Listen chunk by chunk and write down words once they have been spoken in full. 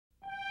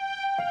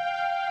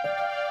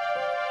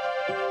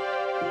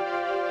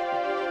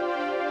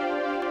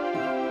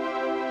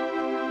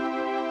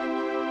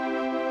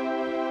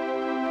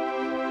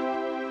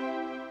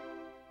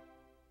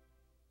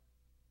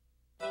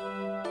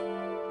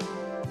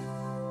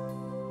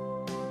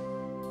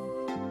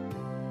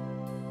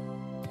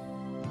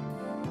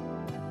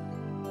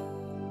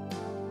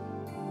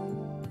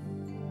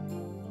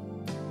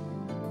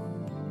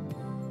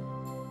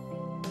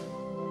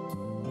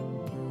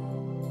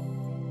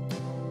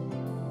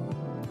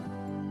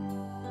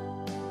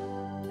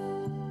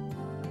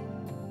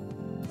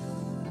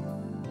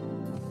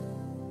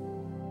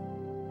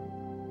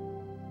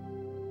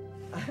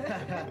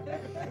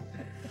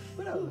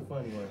But that was a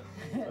funny one.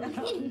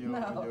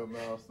 Your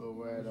mouth so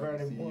wide I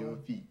can see your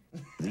feet.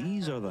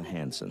 These are the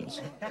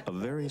Hansons, a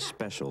very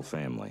special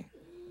family.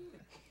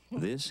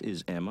 This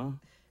is Emma.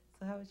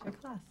 So how was your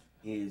class?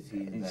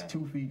 He's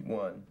 2 feet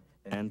 1.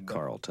 And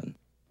Carlton.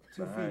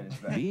 2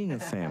 feet. Being a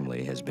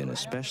family has been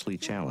especially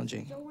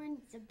challenging. Jordan's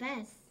the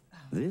best.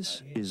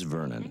 This is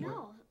Vernon.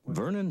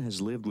 Vernon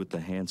has lived with the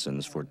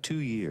Hansons for 2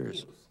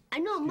 years. I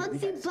know,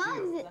 Muggsy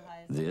Bugs.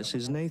 This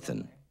is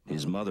Nathan.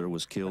 His mother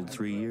was killed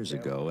 3 years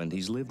ago, and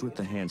he's lived with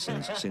the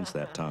Hansons since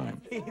that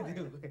time.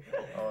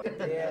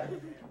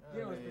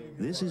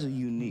 This is a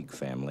unique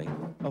family,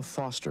 a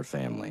foster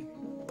family,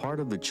 part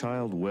of the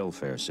child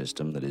welfare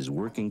system that is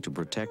working to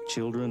protect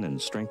children and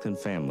strengthen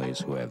families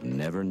who have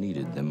never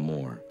needed them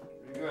more.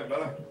 Good,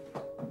 brother.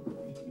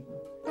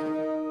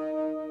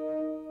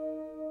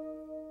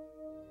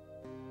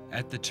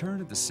 At the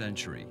turn of the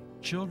century,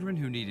 children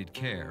who needed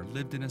care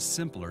lived in a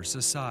simpler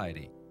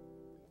society.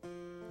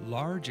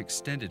 Large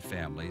extended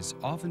families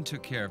often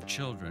took care of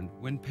children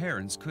when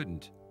parents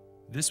couldn't.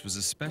 This was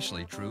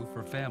especially true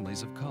for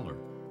families of color.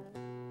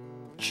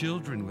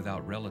 Children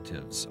without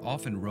relatives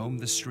often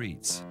roamed the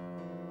streets.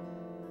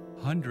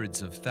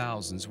 Hundreds of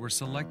thousands were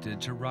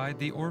selected to ride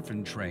the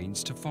orphan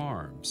trains to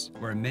farms,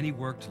 where many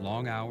worked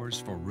long hours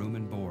for room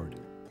and board.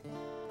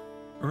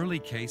 Early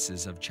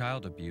cases of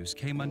child abuse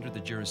came under the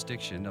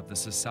jurisdiction of the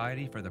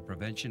Society for the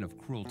Prevention of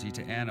Cruelty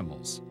to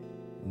Animals.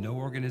 No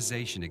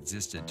organization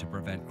existed to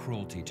prevent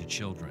cruelty to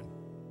children.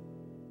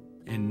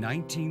 In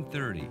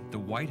 1930, the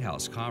White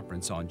House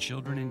Conference on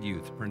Children and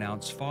Youth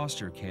pronounced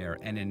foster care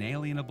an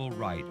inalienable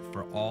right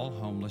for all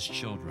homeless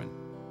children.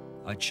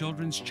 A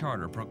children's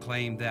charter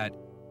proclaimed that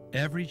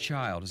every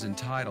child is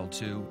entitled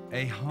to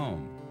a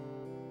home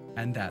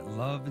and that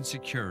love and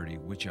security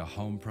which a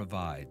home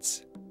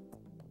provides.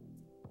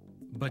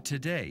 But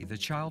today, the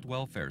child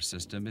welfare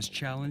system is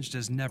challenged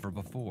as never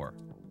before.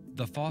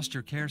 The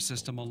foster care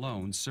system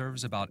alone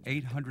serves about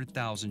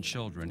 800,000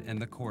 children in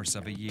the course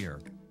of a year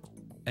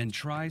and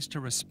tries to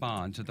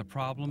respond to the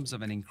problems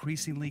of an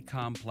increasingly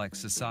complex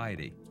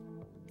society.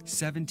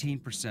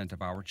 17%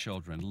 of our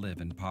children live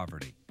in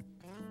poverty.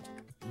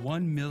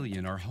 1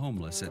 million are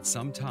homeless at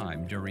some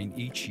time during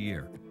each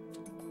year.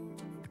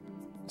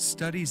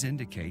 Studies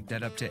indicate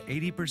that up to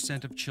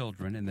 80% of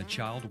children in the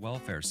child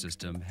welfare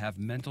system have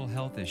mental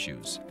health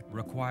issues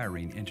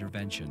requiring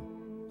intervention.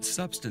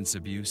 Substance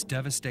abuse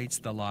devastates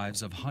the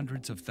lives of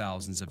hundreds of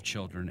thousands of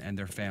children and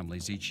their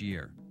families each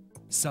year.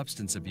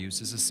 Substance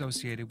abuse is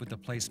associated with the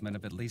placement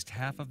of at least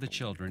half of the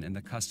children in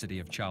the custody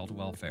of child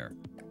welfare.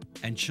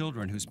 And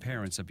children whose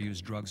parents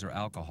abuse drugs or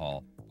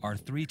alcohol are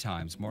 3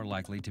 times more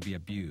likely to be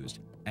abused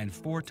and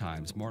 4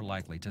 times more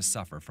likely to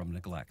suffer from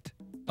neglect.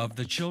 Of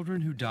the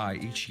children who die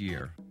each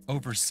year,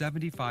 over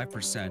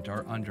 75%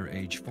 are under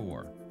age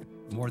 4.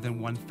 More than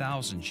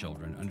 1,000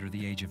 children under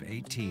the age of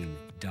 18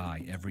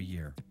 die every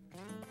year.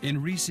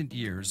 In recent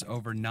years,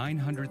 over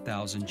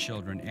 900,000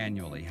 children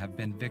annually have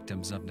been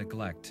victims of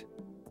neglect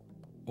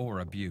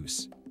or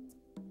abuse.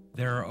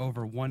 There are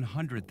over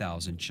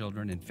 100,000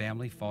 children in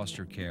family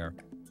foster care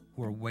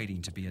who are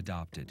waiting to be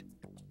adopted.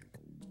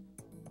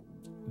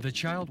 The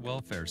child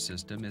welfare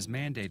system is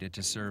mandated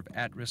to serve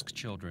at-risk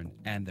children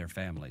and their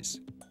families.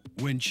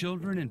 When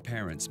children and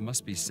parents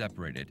must be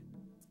separated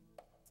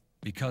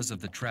because of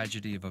the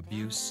tragedy of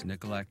abuse,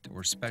 neglect,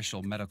 or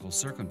special medical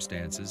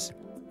circumstances,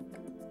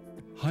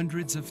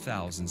 hundreds of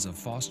thousands of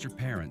foster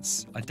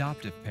parents,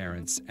 adoptive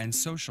parents, and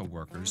social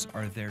workers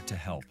are there to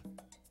help.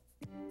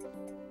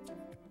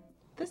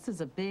 This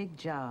is a big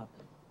job,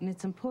 and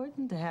it's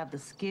important to have the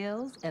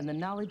skills and the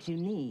knowledge you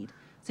need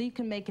so you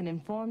can make an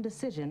informed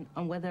decision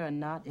on whether or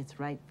not it's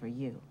right for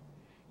you.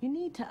 You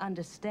need to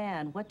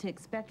understand what to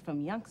expect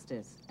from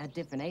youngsters at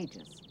different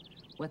ages,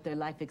 what their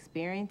life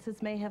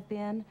experiences may have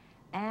been,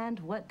 and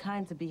what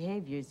kinds of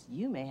behaviors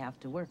you may have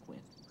to work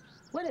with,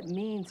 what it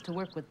means to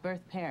work with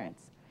birth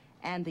parents,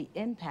 and the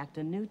impact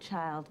a new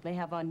child may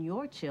have on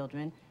your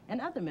children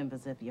and other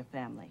members of your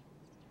family.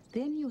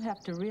 Then you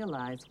have to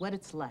realize what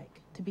it's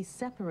like to be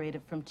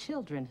separated from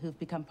children who've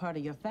become part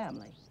of your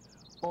family.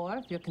 Or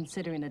if you're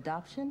considering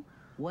adoption,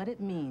 what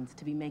it means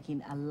to be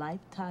making a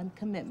lifetime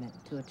commitment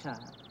to a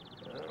child.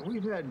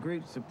 We've had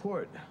great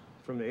support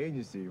from the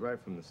agency right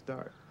from the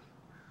start.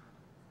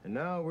 And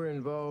now we're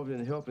involved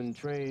in helping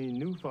train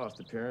new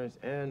foster parents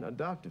and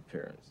adoptive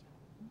parents.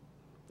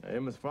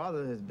 Emma's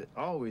father has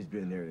always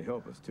been there to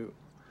help us, too.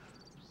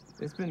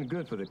 It's been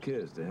good for the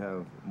kids to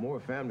have more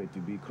family to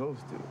be close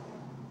to.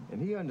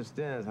 And he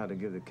understands how to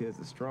give the kids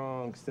a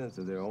strong sense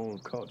of their own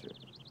culture.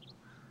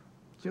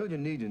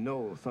 Children need to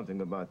know something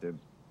about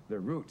their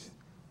roots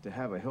to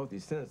have a healthy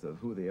sense of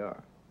who they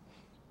are.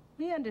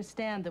 We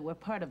understand that we're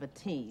part of a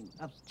team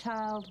of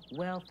child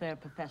welfare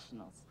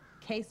professionals,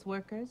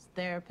 caseworkers,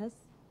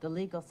 therapists, the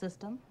legal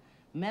system,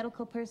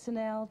 medical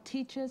personnel,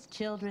 teachers,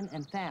 children,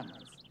 and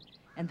families,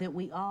 and that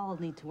we all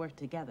need to work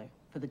together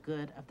for the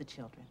good of the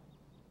children.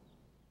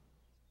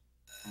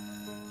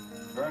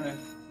 Vernon.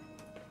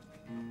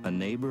 A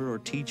neighbor or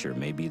teacher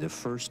may be the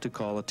first to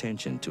call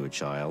attention to a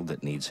child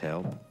that needs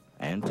help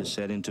and to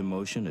set into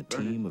motion a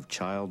team of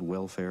child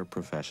welfare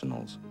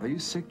professionals. Are you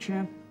sick,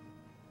 champ?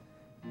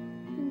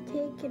 I'm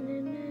taking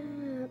a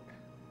nap.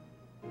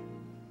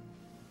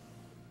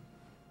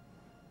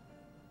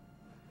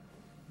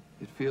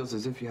 It feels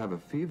as if you have a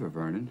fever,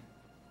 Vernon.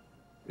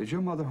 Is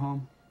your mother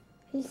home?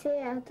 He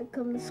said I have to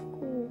come to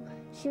school.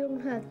 She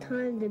don't have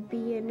time to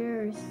be a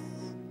nurse.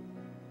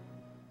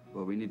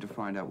 Well, we need to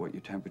find out what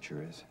your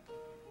temperature is.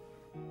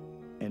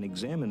 An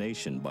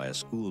examination by a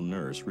school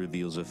nurse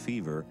reveals a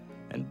fever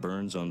and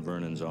burns on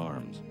Vernon's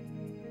arms.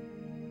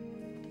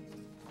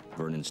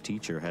 Vernon's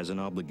teacher has an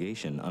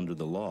obligation under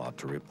the law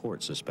to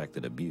report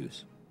suspected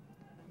abuse.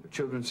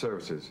 Children's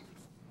Services.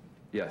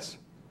 Yes.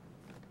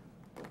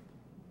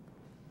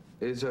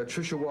 Is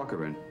Tricia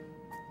Walker in?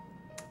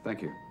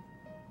 Thank you.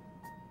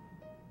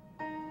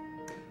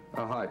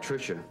 Hi,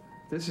 Tricia.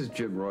 This is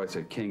Jim Royce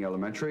at King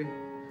Elementary.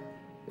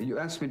 You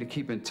asked me to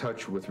keep in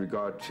touch with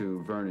regard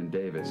to Vernon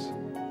Davis.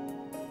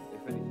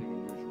 If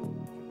anything unusual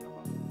should come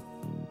up.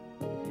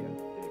 Yeah,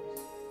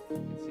 Davis.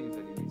 It seems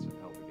that he needs some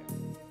help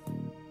again.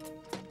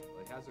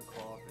 Well, he has a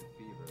cough and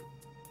fever.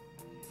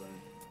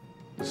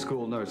 The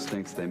school nurse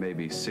thinks they may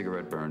be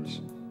cigarette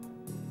burns.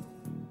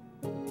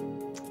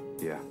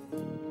 Yeah.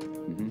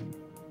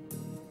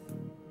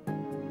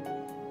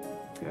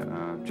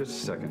 Yeah, just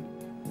a second.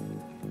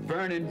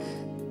 Vernon!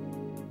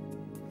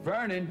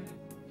 Vernon!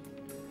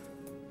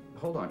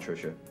 Hold on,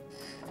 Tricia.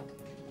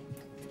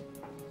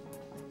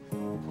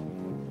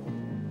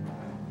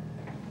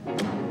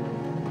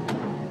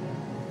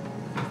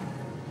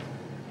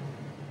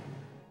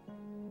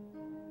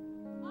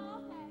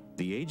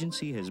 The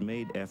agency has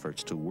made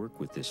efforts to work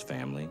with this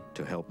family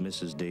to help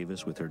Mrs.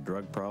 Davis with her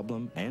drug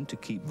problem and to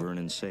keep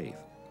Vernon safe.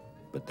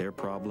 But their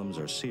problems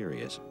are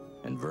serious,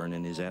 and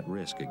Vernon is at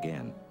risk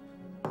again.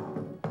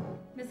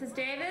 Mrs.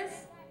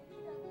 Davis?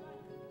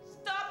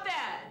 Stop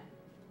that!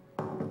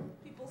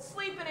 People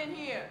sleeping in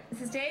here.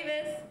 Mrs.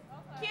 Davis?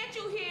 Can't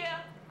you hear?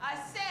 I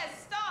said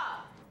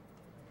stop.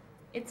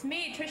 It's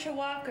me, Tricia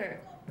Walker.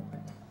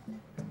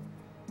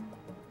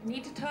 I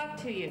need to talk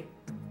to you.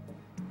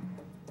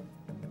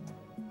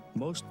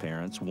 Most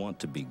parents want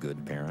to be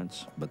good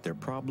parents, but their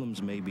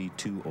problems may be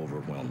too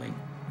overwhelming.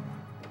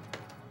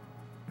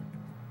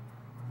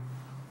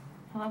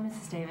 Hello,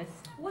 Mrs. Davis.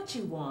 What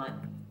you want?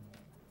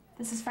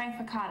 This is Frank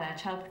Facata, a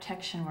child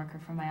protection worker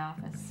from my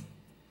office.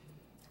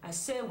 I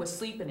said we're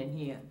sleeping in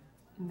here.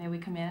 May we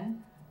come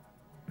in?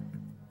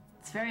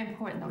 It's very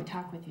important that we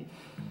talk with you.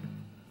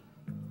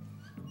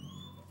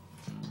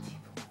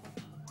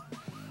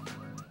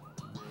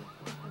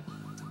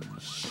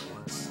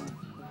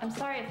 I'm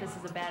sorry if this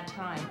is a bad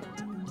time.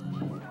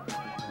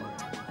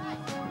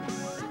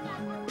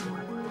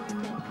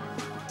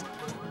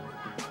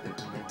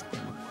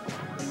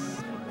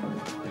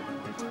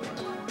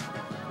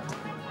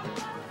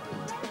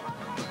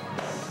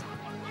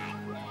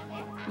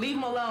 Leave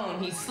him alone.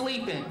 He's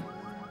sleeping.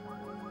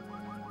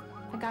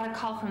 I got a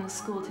call from the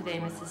school today,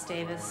 Mrs.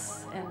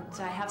 Davis, and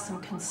I have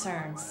some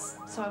concerns.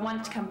 So I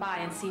wanted to come by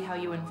and see how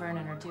you and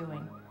Vernon are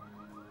doing.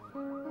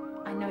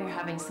 I know you're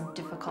having some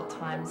difficult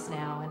times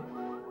now,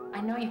 and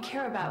I know you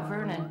care about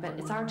Vernon, but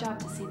it's our job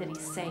to see that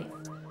he's safe.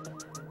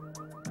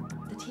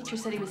 The teacher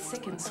said he was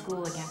sick in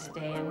school again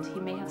today, and he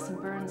may have some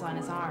burns on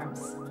his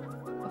arms.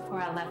 Before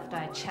I left,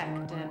 I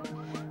checked,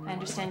 and I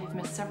understand you've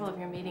missed several of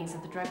your meetings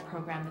at the drug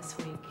program this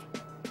week.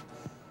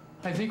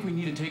 I think we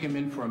need to take him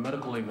in for a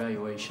medical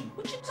evaluation.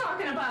 What you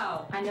talking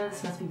about? I know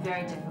this must be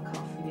very difficult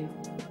for you,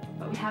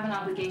 but we have an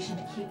obligation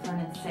to keep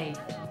Vernon safe.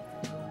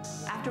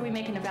 After we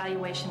make an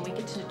evaluation, we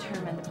get to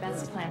determine the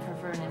best plan for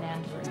Vernon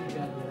and for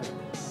you.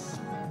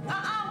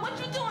 What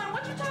you doing?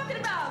 What you talking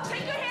about?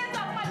 Take your hands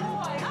off my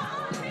boy.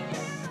 Take your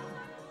hands off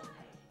my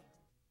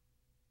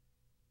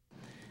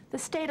boy. The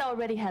state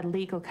already had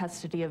legal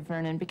custody of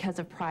Vernon because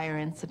of prior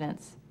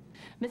incidents.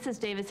 Mrs.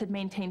 Davis had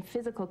maintained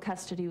physical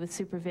custody with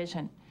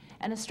supervision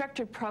and a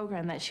structured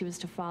program that she was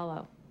to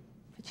follow,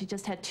 but she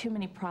just had too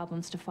many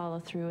problems to follow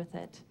through with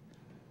it.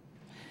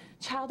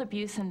 Child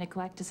abuse and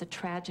neglect is a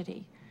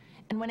tragedy,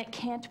 and when it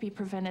can't be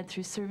prevented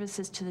through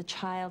services to the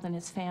child and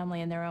his family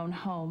in their own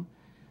home,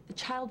 the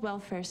child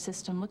welfare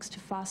system looks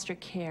to foster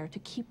care to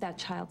keep that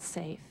child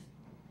safe.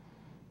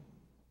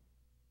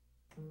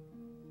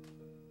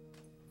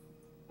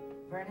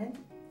 Vernon?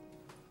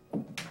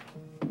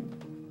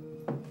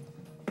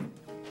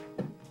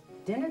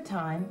 Dinner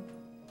time.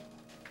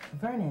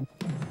 Vernon.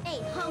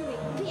 Hey, hungry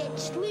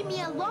bitch, leave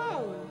me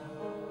alone.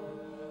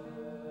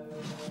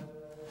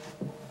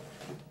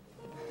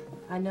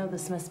 I know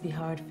this must be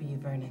hard for you,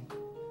 Vernon.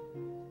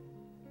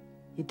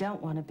 You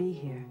don't want to be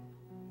here,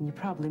 and you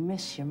probably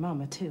miss your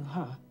mama too,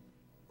 huh?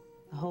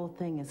 The whole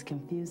thing is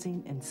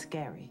confusing and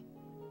scary.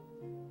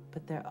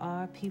 But there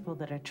are people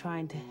that are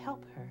trying to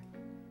help her,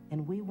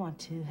 and we want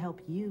to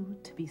help you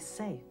to be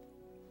safe.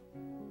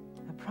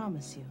 I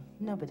promise you,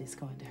 nobody's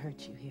going to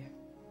hurt you here.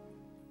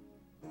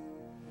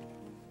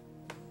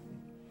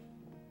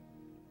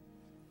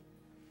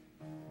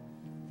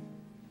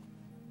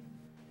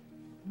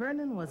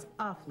 Vernon was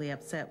awfully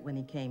upset when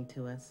he came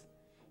to us.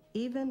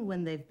 Even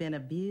when they've been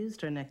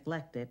abused or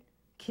neglected,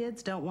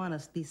 Kids don't want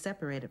to be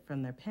separated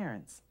from their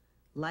parents.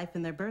 Life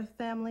in their birth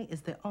family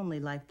is the only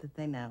life that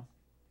they know.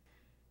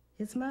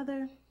 His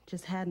mother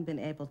just hadn't been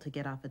able to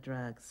get off of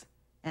drugs,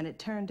 and it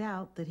turned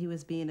out that he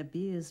was being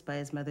abused by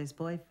his mother's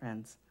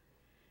boyfriends.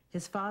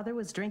 His father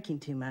was drinking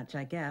too much,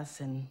 I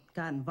guess, and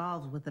got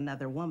involved with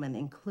another woman,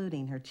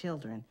 including her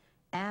children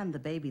and the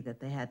baby that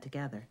they had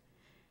together.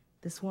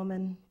 This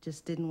woman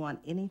just didn't want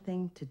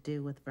anything to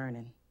do with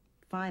Vernon.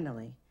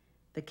 Finally,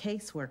 the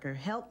caseworker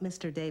helped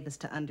Mr. Davis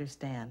to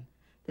understand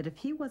that if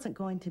he wasn't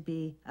going to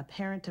be a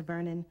parent to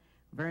Vernon,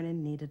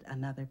 Vernon needed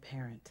another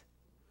parent.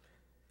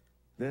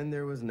 Then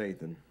there was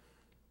Nathan.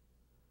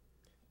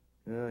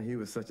 He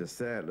was such a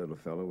sad little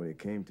fellow when he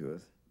came to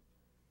us.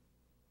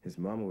 His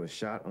mama was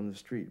shot on the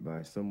street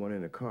by someone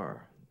in a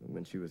car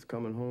when she was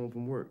coming home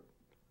from work.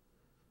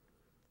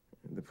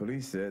 The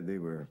police said they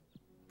were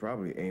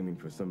probably aiming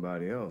for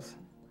somebody else.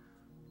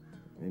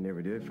 They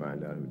never did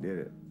find out who did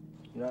it.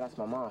 You know, that's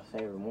my mom's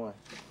favorite one.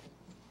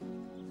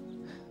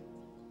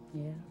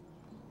 Yeah?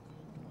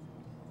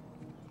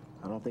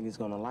 I don't think he's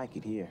gonna like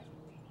it here.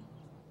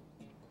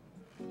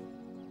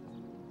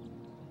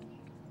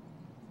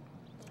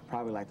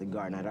 Probably like the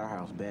garden at our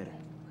house better.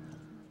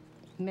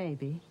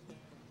 Maybe.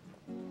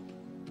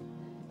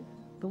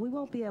 But we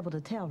won't be able to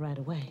tell right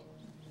away.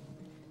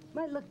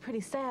 Might look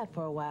pretty sad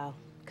for a while,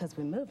 because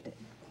we moved it.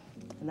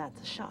 And that's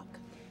a shock.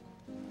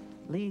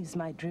 Leaves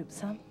might droop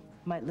some,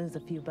 might lose a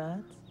few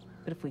buds.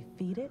 But if we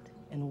feed it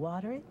and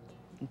water it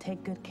and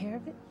take good care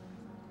of it,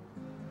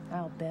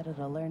 I'll bet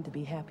it'll learn to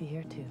be happy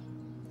here too.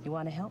 You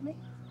want to help me?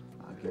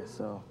 I guess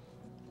so.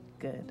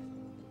 Good.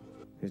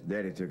 His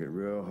daddy took it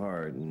real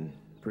hard and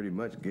pretty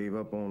much gave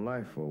up on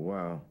life for a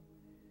while.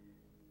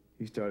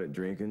 He started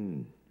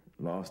drinking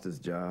and lost his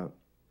job.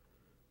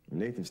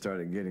 Nathan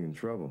started getting in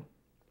trouble.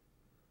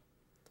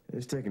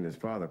 It's taken his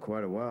father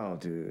quite a while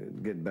to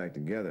get back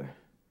together.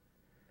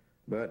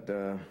 But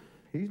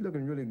he's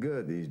looking really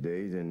good these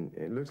days, and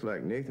it looks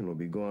like Nathan will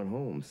be going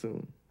home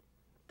soon.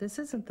 This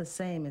isn't the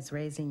same as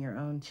raising your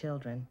own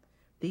children.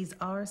 These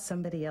are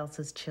somebody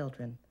else's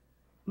children.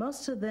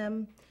 Most of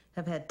them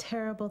have had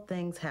terrible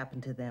things happen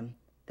to them.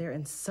 They're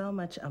in so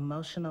much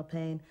emotional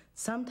pain,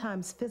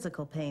 sometimes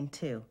physical pain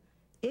too.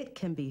 It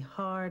can be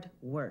hard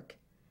work,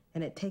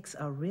 and it takes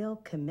a real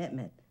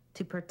commitment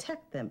to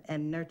protect them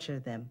and nurture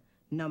them,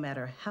 no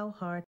matter how hard